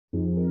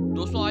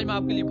दोस्तों आज मैं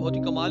आपके लिए बहुत ही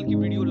कमाल की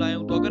वीडियो लाया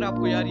हूं। तो अगर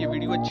आपको यार ये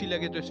वीडियो अच्छी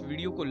लगे तो इस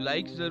वीडियो को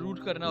लाइक ज़रूर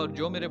करना, और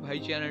जो मेरे भाई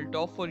चैनल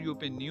टॉप फॉर यू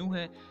पे न्यू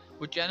हैं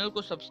वो चैनल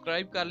को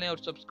सब्सक्राइब कर लें, और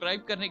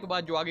सब्सक्राइब करने के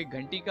बाद जो आगे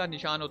घंटी का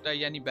निशान होता है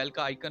यानी बेल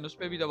का आइकन उस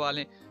पर भी दबा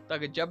लें,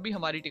 ताकि जब भी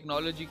हमारी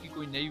टेक्नोलॉजी की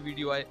कोई नई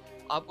वीडियो आए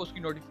आपको उसकी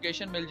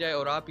नोटिफिकेशन मिल जाए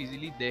और आप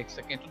इजीली देख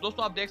सकें। तो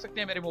दोस्तों आप देख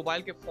सकते हैं मेरे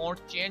मोबाइल के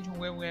फ़ॉन्ट चेंज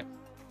हुए हैं।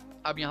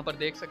 आप यहाँ पर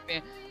देख सकते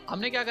हैं।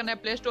 हमने क्या करना है,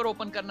 प्ले स्टोर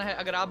ओपन करना है।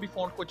 अगर आप भी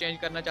फ़ॉन्ट को चेंज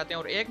करना चाहते हैं,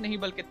 और एक नहीं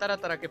बल्कि तरह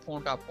तरह के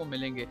फ़ॉन्ट आपको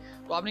मिलेंगे,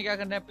 तो आपने क्या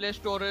करना है, प्ले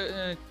स्टोर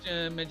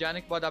में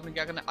जाने के बाद आपने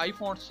क्या करना है, आई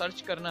फ़ॉन्ट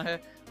सर्च करना है।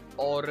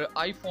 और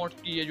आई फ़ॉन्ट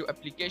की ये जो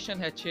एप्लीकेशन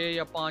है 6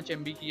 या 5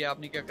 MB की है,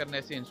 आपने क्या करना है,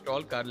 इसे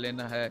इंस्टॉल कर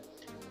लेना है।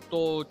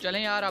 तो चलें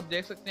यार, आप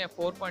देख सकते हैं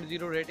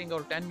 4.0 रेटिंग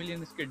और 10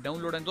 मिलियन इसके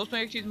डाउनलोड हैं। दोस्तों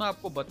एक चीज़ मैं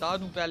आपको बता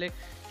दूं पहले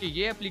कि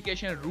ये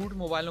एप्लीकेशन रूट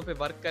मोबाइलों पे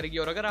वर्क करेगी,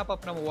 और अगर आप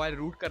अपना मोबाइल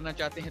रूट करना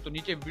चाहते हैं तो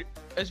नीचे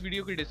इस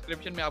वीडियो की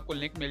डिस्क्रिप्शन में आपको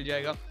लिंक मिल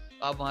जाएगा,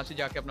 आप वहां से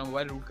जाके अपना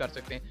मोबाइल रूट कर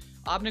सकते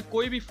हैं। आपने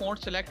कोई भी फ़ॉन्ट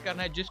सेलेक्ट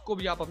करना है जिसको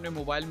भी आप अपने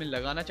मोबाइल में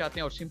लगाना चाहते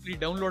हैं, और सिंपली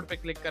डाउनलोड पे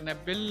क्लिक करना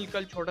है।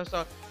 बिल्कुल छोटा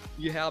सा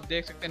ये है, आप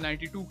देख सकते हैं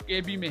 92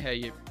 KB में है।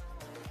 ये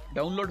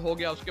डाउनलोड हो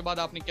गया। उसके बाद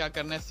आपने क्या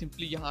करना है,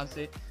 सिंपली यहाँ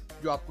से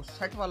जो आपको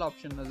सेट वाला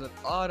ऑप्शन नज़र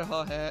आ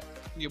रहा है,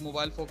 ये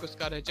मोबाइल फोकस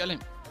कर रहे, चलें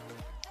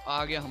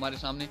आ गया हमारे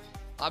सामने।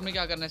 आपने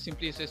क्या करना है,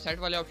 सिंपली इसे सेट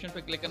वाले ऑप्शन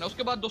पे क्लिक करना है।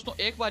 उसके बाद दोस्तों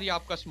एक बार ये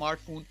आपका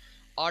स्मार्टफोन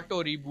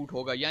ऑटो रीबूट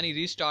होगा यानी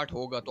रीस्टार्ट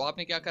होगा। तो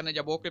आपने क्या करना है,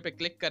 जब ओके पे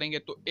क्लिक करेंगे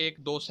तो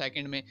 1-2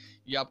 सेकंड में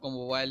ये आपका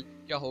मोबाइल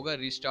क्या होगा,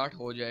 रीस्टार्ट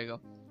हो जाएगा।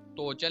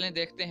 तो चलें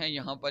देखते हैं,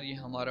 यहाँ पर ये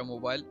हमारा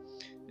मोबाइल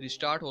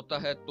रिस्टार्ट होता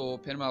है,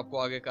 तो फिर मैं आपको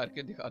आगे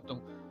करके दिखाता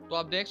हूँ। तो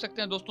आप देख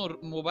सकते हैं दोस्तों,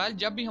 मोबाइल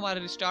जब भी हमारा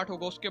रिस्टार्ट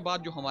होगा उसके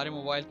बाद जो हमारे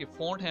मोबाइल के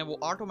फ़ॉन्ट हैं वो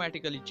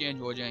ऑटोमेटिकली चेंज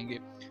हो जाएंगे।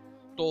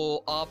 तो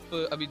आप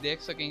अभी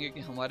देख सकेंगे कि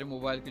हमारे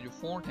मोबाइल के जो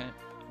फ़ॉन्ट हैं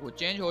वो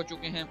चेंज हो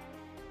चुके हैं,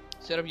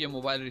 सिर्फ ये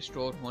मोबाइल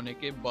रिस्टोर होने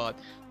के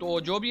बाद। तो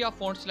जो भी आप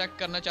फ़ॉन्ट सेलेक्ट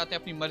करना चाहते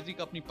हैं, अपनी मर्ज़ी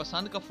का, अपनी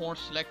पसंद का फ़ॉन्ट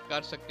सेलेक्ट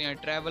कर सकते हैं।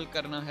 ट्रैवल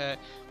करना है,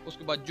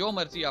 उसके बाद जो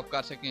मर्ज़ी आप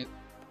कर सकें,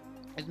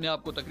 इसमें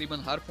आपको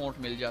तकरीबन हर फ़ॉन्ट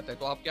मिल जाता है।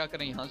 तो आप क्या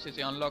करें, यहाँ से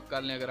इसे अनलॉक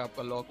कर लें अगर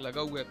आपका लॉक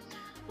लगा हुआ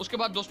है। उसके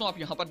बाद दोस्तों आप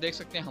यहाँ पर देख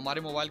सकते हैं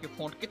हमारे मोबाइल के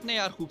फ़ॉन्ट कितने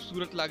यार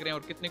खूबसूरत लग रहे हैं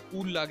और कितने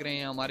कूल लग रहे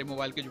हैं। हमारे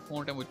मोबाइल के जो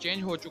फ़ॉन्ट हैं वो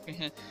चेंज हो चुके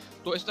हैं।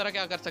 तो इस तरह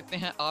क्या कर सकते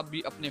हैं, आप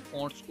भी अपने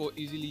फ़ॉन्ट्स को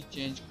ईजिली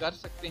चेंज कर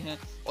सकते हैं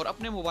और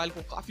अपने मोबाइल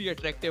को काफ़ी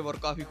अट्रैक्टिव और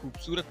काफ़ी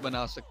खूबसूरत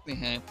बना सकते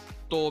हैं।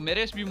 तो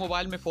मेरे इस भी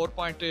मोबाइल में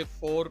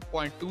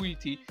 4.2 ही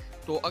थी।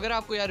 तो अगर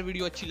आपको यार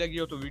वीडियो अच्छी लगी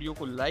हो तो वीडियो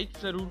को लाइक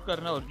ज़रूर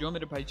करना, और जो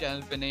मेरे भाई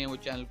चैनल पे नए हैं वो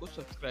चैनल को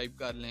सब्सक्राइब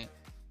कर लें।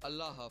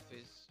 अल्लाह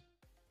हाफिज़।